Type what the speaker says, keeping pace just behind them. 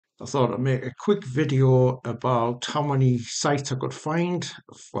I thought I'd make a quick video about how many sites I could find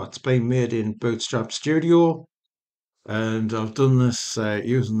of what's been made in Bootstrap Studio. And I've done this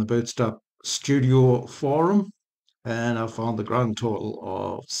using the Bootstrap Studio forum, and I found the grand total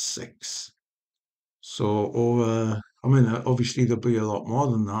of six. So, I mean, obviously there'll be a lot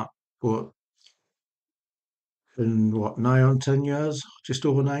more than that, but in what, 9 or 10 years, just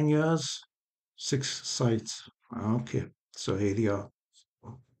over 9 years, six sites. Okay, so here they are.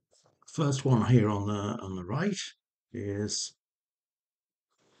 First one here on the right is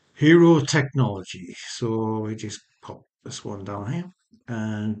Hero Technology. So we just pop this one down here,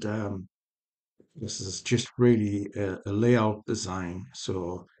 and this is just really a layout design.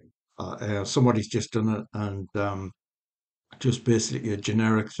 So somebody's just done it, and just basically a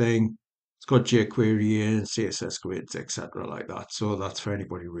generic thing. It's got jQuery in, CSS grids, etc., like that. So that's for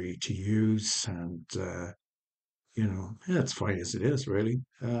anybody really to use, and yeah, it's fine as it is, really.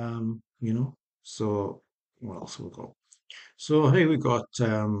 So what else have we got? So here we got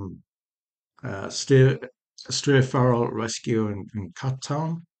stray, stray feral rescue in Cat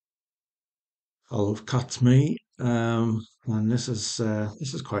Town. I love cats, me. And this is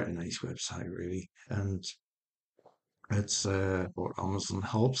quite a nice website, really, and it's what Amazon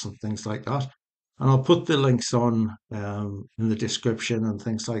helps and things like that. And I'll put the links on in the description and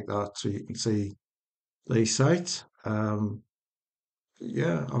things like that, so you can see these sites.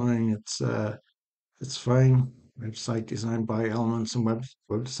 Yeah, I mean it's fine. Website designed by Elements and web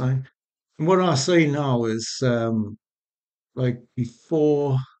design. And what I see now is like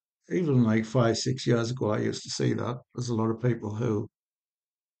before, even like 5, 6 years ago, I used to see that there's a lot of people who,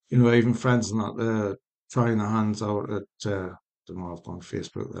 even friends and that, they're trying their hands out at, don't know, I've gone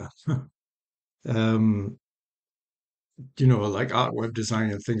Facebook there. um, like art web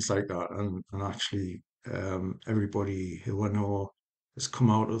design and things like that. And actually, everybody who I know has come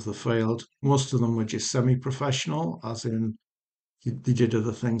out of the field. Most of them were just semi-professional, as in they did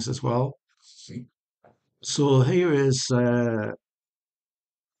other things as well. So here is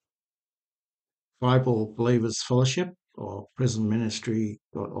Bible Believers Fellowship or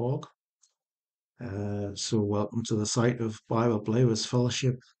prisonministry.org. So welcome to the site of Bible Believers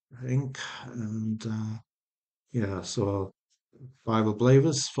Fellowship Inc. And yeah, so Bible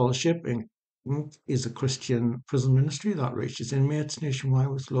Believers Fellowship Inc. is a Christian prison ministry that reaches inmates nationwide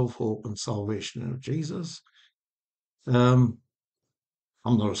with love, hope, and salvation of Jesus. Um,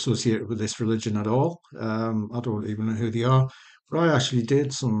 I'm not associated with this religion at all. I don't even know who they are, but I actually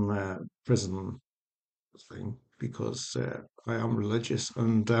did some prison thing because I am religious,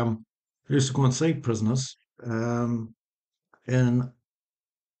 and I used to go and see prisoners. And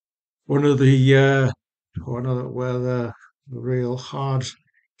one of the where the real hard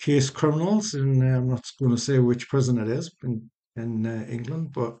case criminals, and I'm not going to say which prison it is in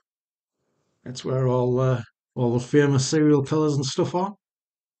England, but it's where all the famous serial killers and stuff are.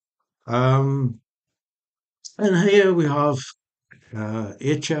 Um, and here we have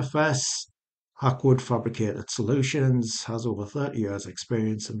HFS, Hackwood Fabricated Solutions, has over 30 years'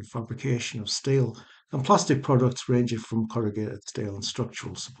 experience in fabrication of steel and plastic products ranging from corrugated steel and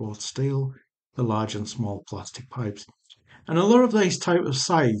structural support steel to large and small plastic pipes. And a lot of these type of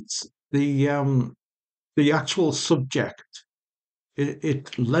sites, the actual subject,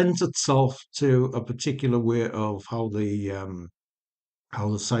 it lends itself to a particular way of how the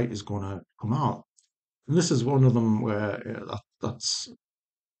site is going to come out. And this is one of them where that's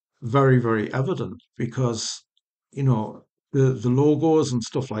very, very evident because, you know, the logos and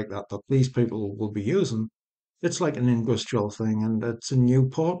stuff like that that these people will be using, it's like an industrial thing, and it's in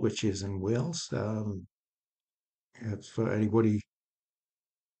Newport, which is in Wales. For anybody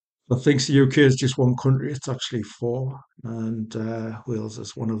that thinks the UK is just one country, it's actually four, and Wales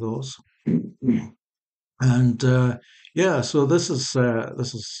is one of those. And yeah, so this is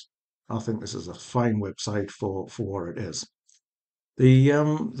I think this is a fine website for what it is. The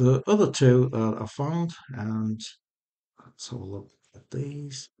other two that I found, and let's have a look at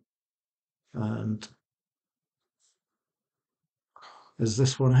these. And there's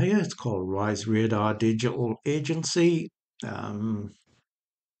this one here. It's called Rise Radar Digital Agency, um,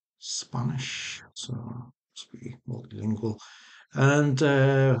 Spanish, so must be multilingual. And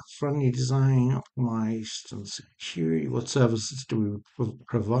friendly design, optimized and security. What services do we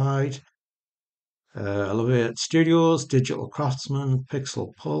provide? Elevate Studios, Digital Craftsman,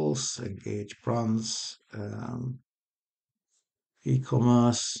 Pixel Pulse, Engage Brands,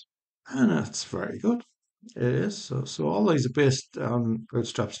 e-commerce, and it's very good. It is. So all these are based on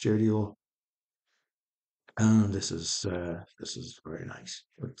Bootstrap Studio, and this is very nice.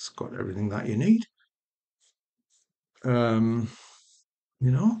 It's got everything that you need. Um,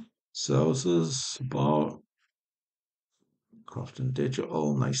 you know. Services, about crafting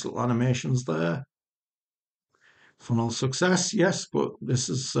digital, nice little animations there. Funnel success, yes, but this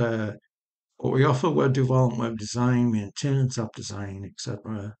is what we offer: web development, web design, maintenance, app design,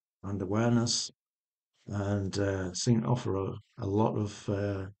 etc., and awareness, and seem to offer a lot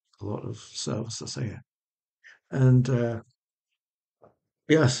of services here. And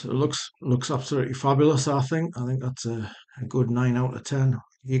yes, it looks absolutely fabulous. I think that's a good 9 out of 10.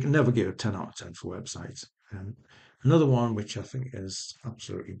 You can never give a 10 out of 10 for websites. And another one which I think is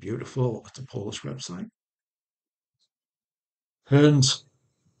absolutely beautiful. It's a Polish website, and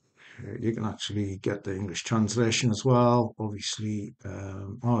you can actually get the English translation as well. Obviously,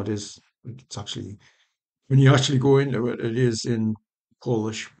 oh, it is. It's actually when you actually go into it, it is in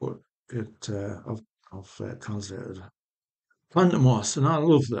Polish, but it I've translated Pantomos, and I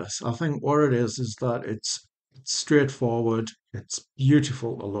love this. I think what it is that it's straightforward. It's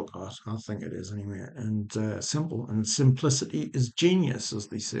beautiful to look at. I think it is anyway, and simple. And simplicity is genius, as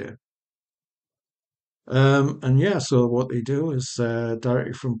they say. And yeah, so what they do is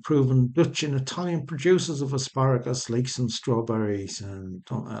directly from proven Dutch and Italian producers of asparagus, leeks and strawberries, and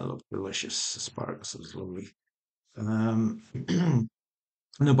don't that look delicious? Asparagus is lovely. Um,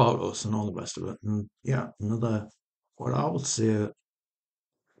 and about us and all the rest of it. And yeah, another what I would say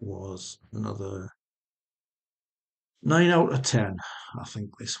was another 9 out of 10. I think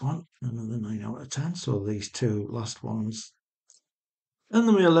this one, another 9 out of 10. So these two last ones, and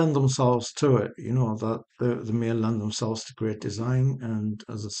they may lend themselves to it. You know that they may lend themselves to great design. And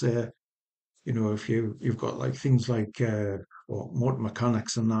as I say, you know, if you've got like things like well, motor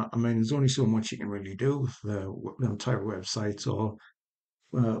mechanics and that. I mean, there's only so much you can really do with the entire websites. Or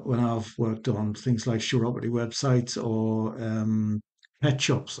when I've worked on things like chiropody websites or pet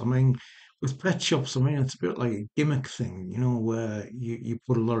shops. I mean, with pet shops, I mean, it's a bit like a gimmick thing, you know, where you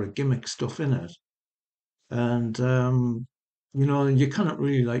put a lot of gimmick stuff in it. And, you know, you cannot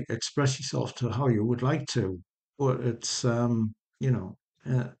really like express yourself to how you would like to, but it's, you know,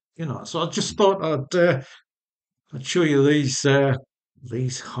 so I just thought I'd show you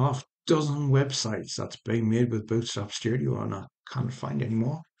these half dozen websites that's being made with Bootstrap Studio, and I can't find any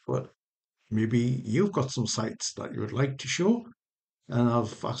more. But maybe you've got some sites that you would like to show. And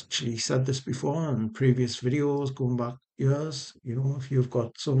I've actually said this before in previous videos going back years. You know, if you've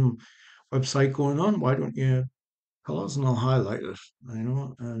got some website going on, why don't you tell us and I'll highlight it, you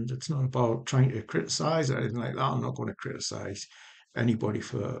know? And it's not about trying to criticize or anything like that. I'm not going to criticize anybody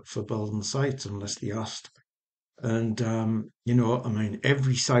for building sites unless they asked. And you know, I mean,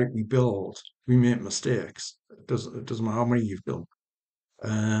 every site we build, we make mistakes. It doesn't matter how many you've built.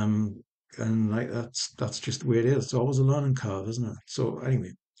 Um, and like that's just the way it is. It's always a learning curve, isn't it? So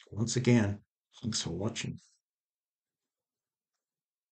anyway, once again, thanks for watching.